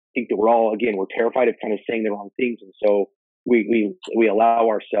think that we're terrified of kind of saying the wrong things. And so we allow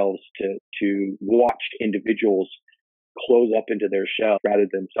ourselves to watch individuals close up into their shell rather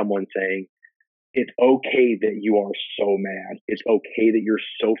than someone saying, it's okay that you are so mad. It's okay that you're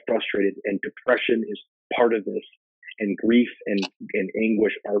so frustrated, and depression is part of this, and grief and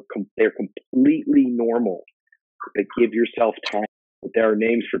anguish they're completely normal. But give yourself time. There are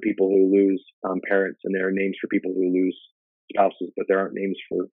names for people who lose parents, and there are names for people who lose spouses, but there aren't names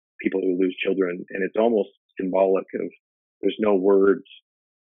for people who lose children. And it's almost symbolic of there's no words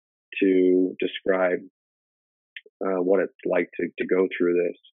to describe what it's like to go through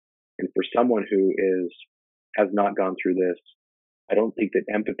this. And for someone who has not gone through this, I don't think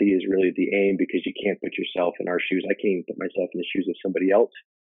that empathy is really the aim, because you can't put yourself in our shoes. I can't even put myself in the shoes of somebody else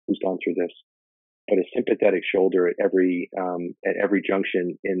who's gone through this. But a sympathetic shoulder at every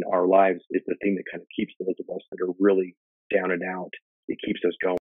junction in our lives is the thing that kind of keeps those of us that are really down and out. It keeps us going.